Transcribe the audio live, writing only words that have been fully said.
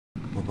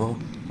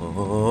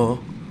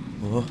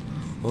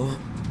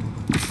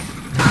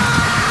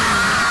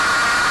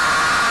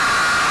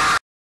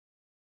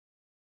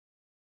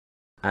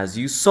As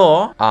you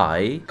saw,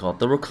 I got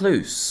the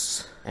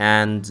Recluse.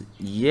 And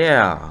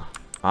yeah,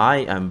 I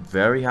am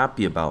very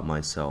happy about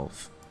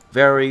myself.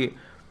 Very,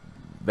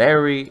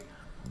 very,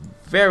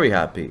 very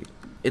happy.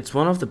 It's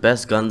one of the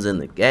best guns in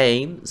the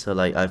game, so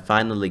like I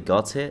finally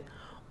got it.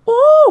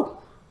 Ooh!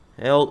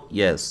 Hell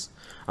yes.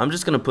 I'm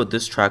just gonna put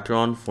this tractor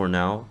on for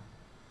now.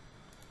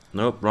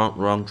 Nope,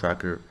 wrong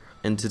tractor.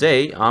 And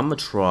today I'm gonna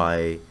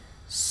try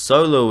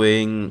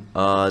soloing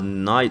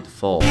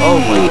Nightfall. Oh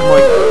my.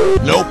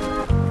 Nope.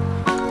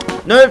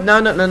 No, I'm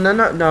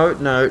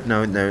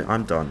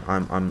done.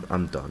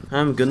 I'm done.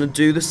 I'm gonna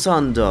do the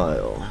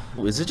Sundial.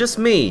 Is it just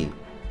me?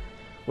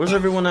 Where's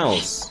everyone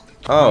else?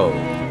 Oh,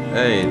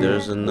 hey,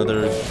 there's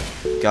another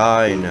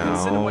guy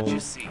now.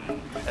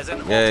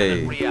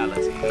 Yay.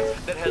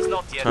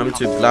 Time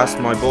to blast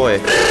my boy.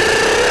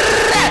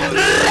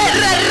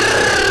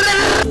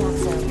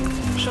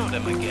 Show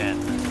them again.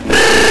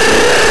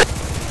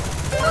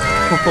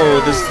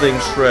 Oh, this thing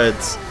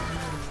shreds.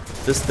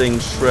 This thing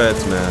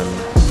shreds, man.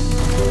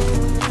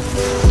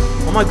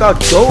 Oh my god,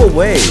 go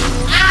away!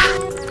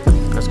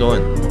 Let's go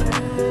in.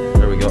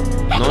 There we go.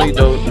 No, you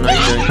don't. No,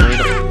 you don't. No, you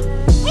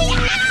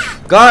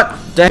don't. God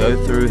damn! Go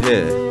through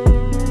here.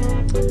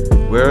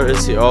 Where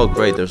is he? Oh,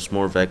 great. There's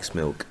more Vex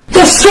milk.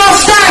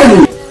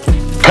 Disgusting!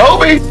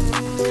 Kobe!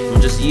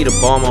 I'll just eat a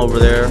bomb over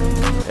there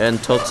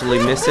and totally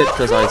miss it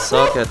because I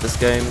suck at this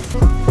game.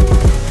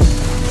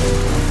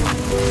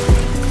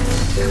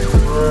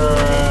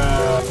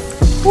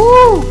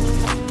 Woo!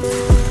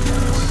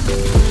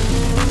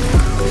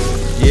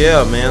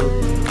 Yeah, man.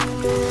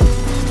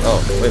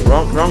 Oh, wait,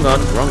 wrong gun.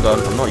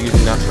 I'm not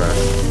using that trash.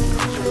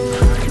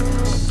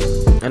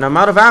 And I'm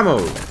out of ammo.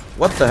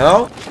 What the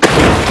hell?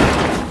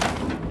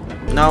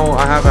 Now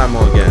I have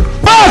ammo again.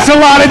 That's a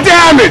lot of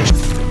damage!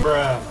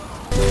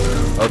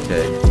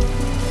 Okay.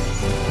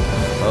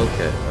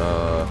 Okay,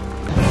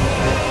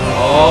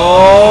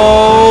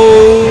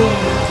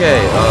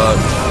 okay,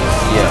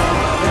 yeah.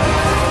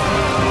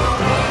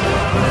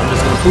 I'm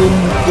just gonna boom,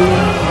 boom,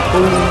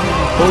 boom,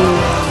 boom.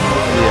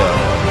 Yeah.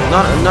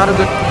 Not a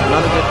good,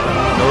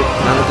 nope,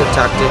 not a good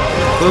tactic.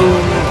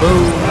 Boom,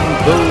 boom,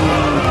 boom,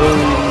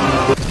 boom,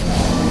 boom.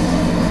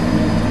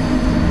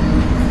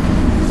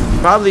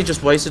 Probably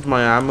just wasted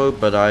my ammo,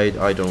 but I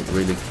don't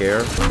really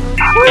care.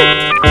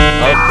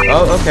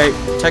 Oh, okay.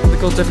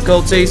 Technical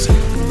difficulties.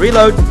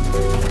 Reload.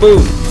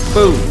 Boom,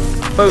 boom,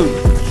 boom,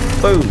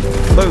 boom,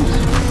 boom.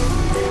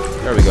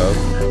 There we go.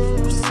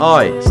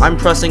 Hi, I'm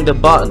pressing the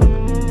button.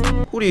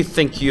 Who do you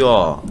think you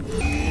are?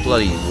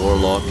 Bloody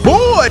warlock.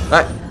 Boy!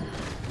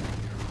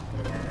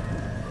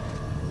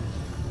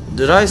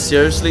 Did I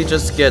seriously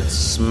just get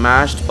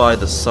smashed by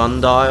the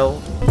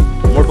Sundial?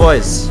 More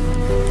boys.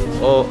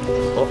 Oh.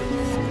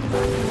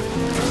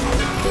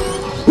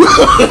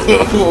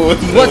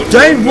 What?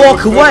 Don't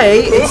walk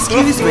away!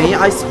 Excuse me,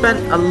 I spent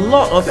a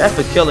lot of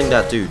effort killing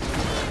that dude.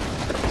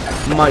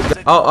 My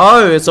god.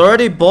 Oh, it's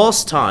already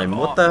boss time.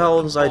 What the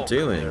hell was I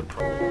doing?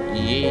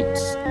 Yeet.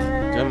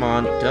 Come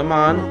on.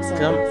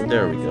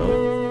 There we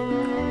go.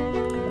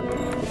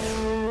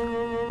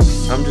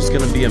 I'm just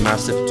gonna be a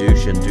massive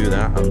douche and do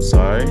that. I'm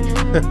sorry.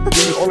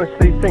 You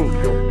honestly think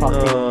you're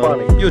fucking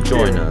funny? You'll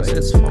join us.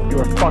 It's fine.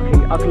 You're a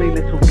fucking ugly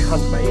little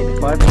cunt, mate. And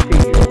if I ever see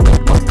you,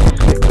 I'll fucking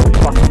slip your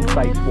fucking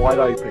face wide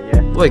open,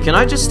 yeah? Wait, can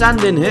I just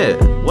stand in here?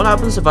 What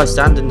happens if I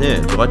stand in here?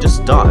 Do I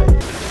just die?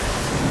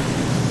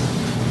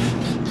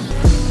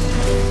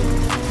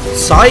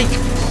 Psych!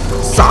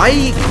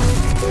 Psych!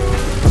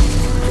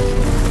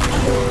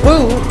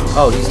 Woo!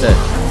 Oh, he's dead.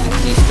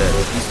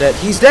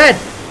 He's dead!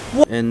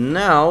 And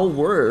now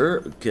we're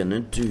gonna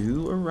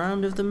do a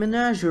round of the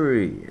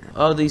Menagerie.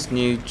 Oh, these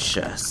new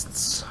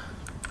chests.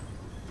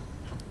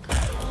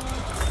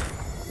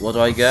 What do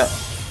I get?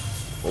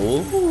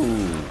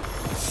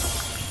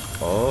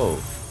 Oh,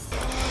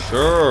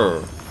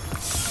 sure.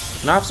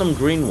 Can I have some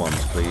green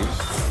ones, please?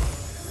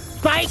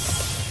 Spike!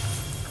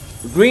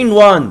 Green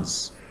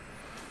ones!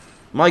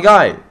 My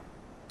guy!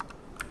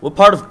 What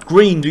part of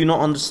green do you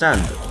not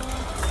understand?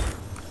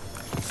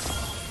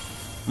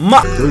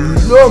 The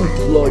long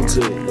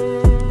planting!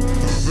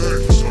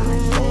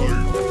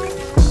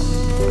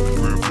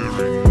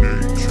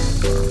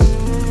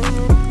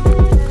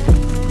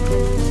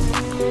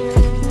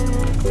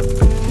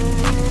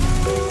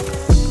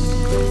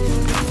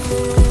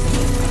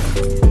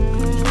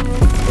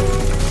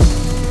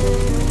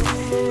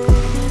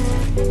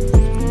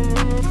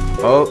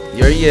 Oh,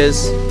 here he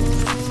is.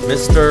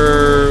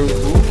 Mr.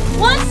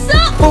 What's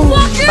up,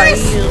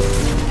 fuckers?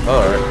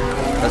 Alright.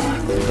 That's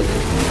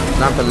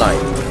not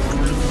polite.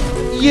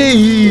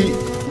 Yay!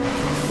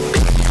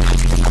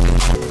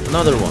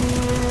 Another one.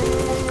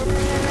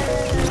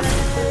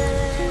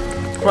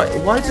 Right,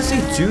 why does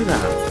he do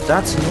that?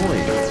 That's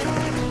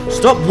annoying.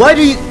 Stop, why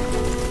do you...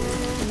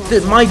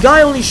 My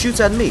guy only shoots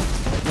at me.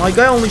 My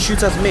guy only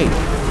shoots at me.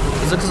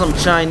 Is it because I'm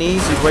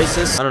Chinese, you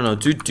racist? I don't know,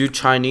 do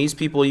Chinese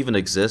people even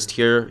exist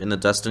here in the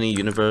Destiny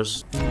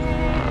universe?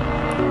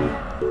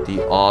 The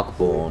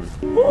Arcborn.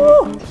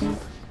 Woo!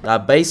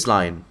 That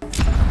baseline.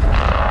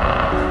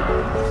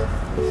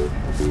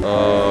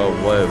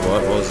 Wait,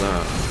 what was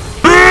that?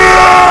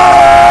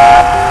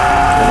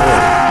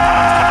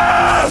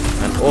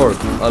 An orc.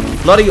 A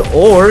bloody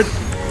orc?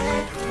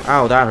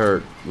 Ow, that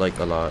hurt like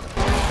a lot.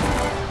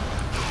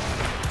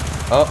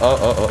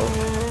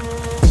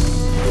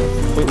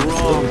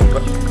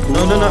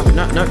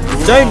 No.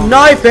 Don't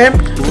knife him!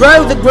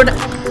 Throw the grenade!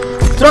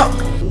 Throw!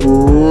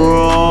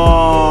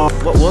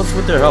 What's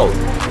with their health?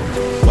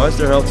 Why is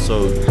their health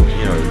so,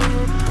 you know...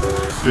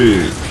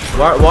 Big.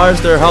 Why is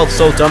their health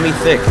so dummy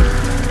thick?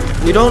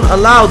 We don't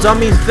allow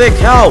dummy thick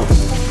health!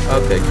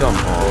 Okay, come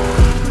on.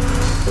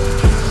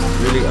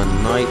 Really a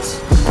knight?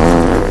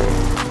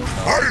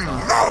 I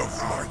love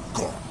my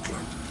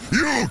gauntlet.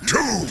 You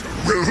too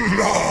will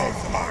love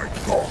my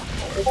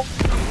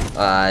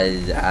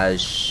gauntlet.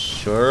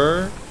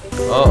 Sure?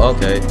 Oh,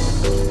 okay.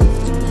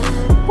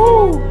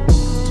 Woo!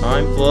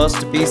 Time for us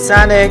to be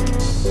Sonic!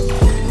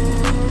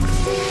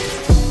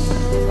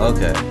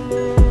 Okay.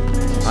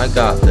 I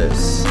got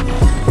this.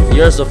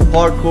 Years of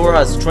parkour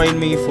has trained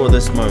me for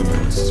this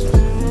moment.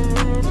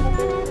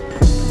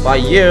 By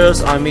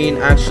years, I mean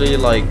actually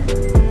like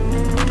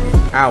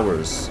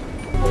hours.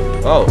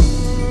 Oh.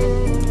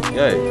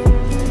 Yay.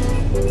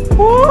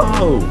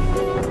 Whoa!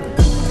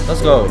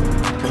 Let's go.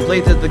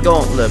 Completed the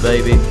gauntlet,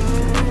 baby.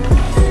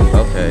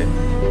 Okay.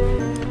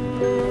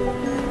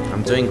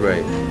 I'm doing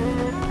great.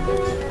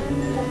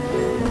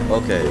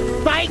 Okay.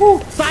 Spike!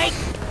 Spike!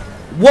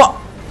 What?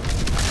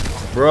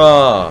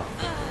 Bruh.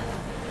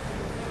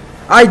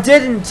 I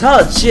didn't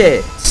touch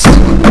it!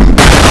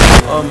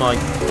 Oh my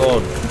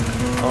god.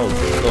 Oh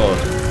god.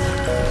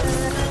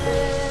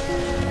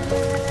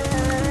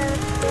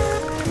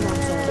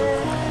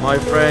 My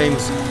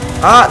frames.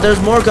 Ah, there's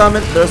more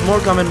coming. There's more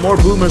coming. More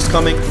boomers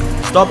coming.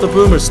 Stop the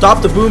boomers.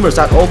 Stop the boomers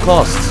at all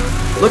costs.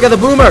 Look at the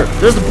boomer.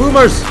 There's the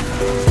boomers.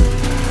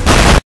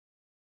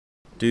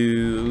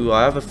 Do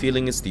I have a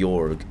feeling it's the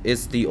org?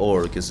 It's the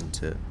org,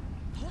 isn't it?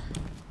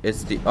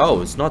 It's the...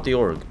 Oh, it's not the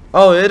org.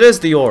 Oh, it is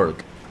the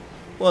org.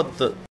 What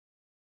the...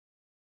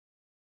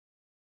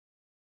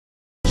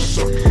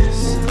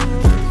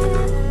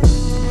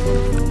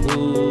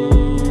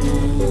 Ooh,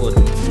 what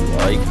do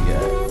I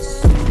get?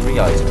 3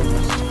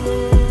 items.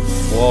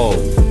 Whoa.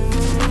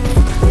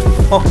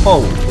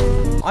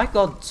 Oh, I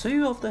got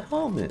 2 of the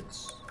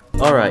helmets.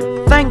 Alright,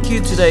 thank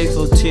you today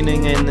for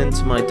tuning in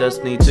into my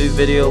Destiny 2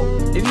 video.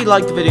 If you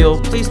liked the video,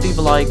 please leave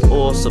a like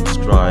or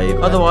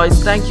subscribe.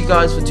 Otherwise, thank you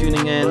guys for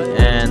tuning in,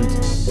 and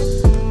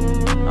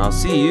I'll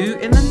see you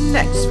in the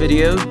next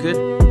video.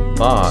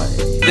 Goodbye.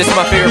 This is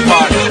my favorite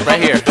part,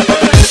 right here.